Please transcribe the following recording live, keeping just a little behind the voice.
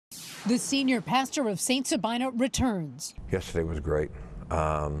The senior pastor of St. Sabina returns. Yesterday was great.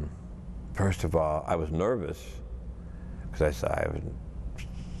 First of all, I was nervous because I haven't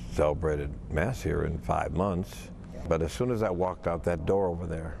celebrated Mass here in 5 months. But as soon as I walked out that door over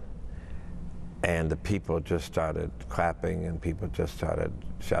there, and the people just started clapping and people just started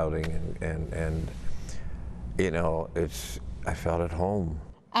shouting and you know, I felt at home.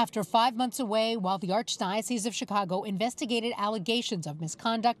 After 5 months away, while the Archdiocese of Chicago investigated allegations of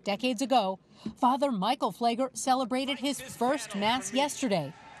misconduct decades ago, Father Michael Pfleger celebrated his first Mass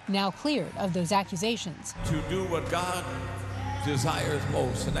yesterday, now cleared of those accusations. To do what God desires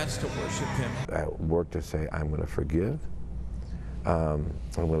most, and that's to worship Him. I work to say, I'm going to forgive, I'm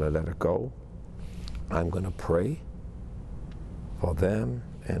going to let it go, I'm going to pray for them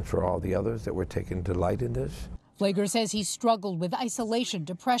and for all the others that were taking delight in this. Pfleger says he struggled with isolation,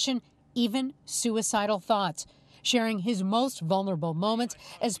 depression, even suicidal thoughts, sharing his most vulnerable moments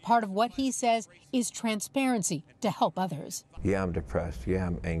as part of what he says is transparency to help others. Yeah, I'm depressed. Yeah,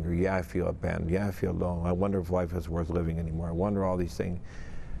 I'm angry. Yeah, I feel abandoned. Yeah, I feel alone. I wonder if life is worth living anymore. I wonder all these things.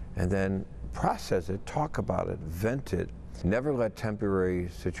 And then process it, talk about it, vent it. Never let temporary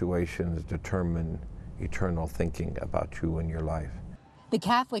situations determine eternal thinking about you and your life. The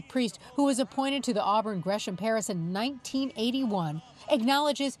Catholic priest who was appointed to the Auburn Gresham Parish in 1981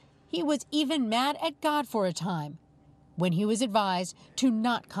 acknowledges he was even mad at God for a time. When he was advised to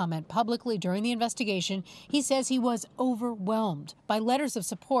not comment publicly during the investigation, he says he was overwhelmed by letters of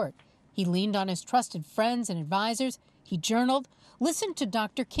support. He leaned on his trusted friends and advisors. He journaled, listened to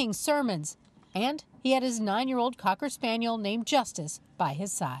Dr. King's sermons, and he had his 9-year-old Cocker Spaniel named Justice by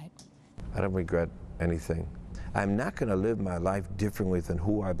his side. I don't regret anything. I'm not going to live my life differently than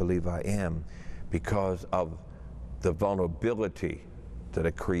who I believe I am because of the vulnerability that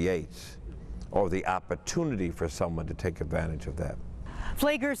it creates or the opportunity for someone to take advantage of that.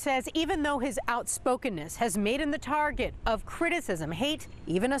 Pfleger says even though his outspokenness has made him the target of criticism, hate,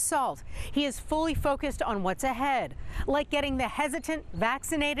 even assault, he is fully focused on what's ahead, like getting the hesitant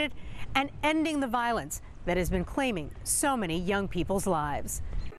vaccinated and ending the violence that has been claiming so many young people's lives.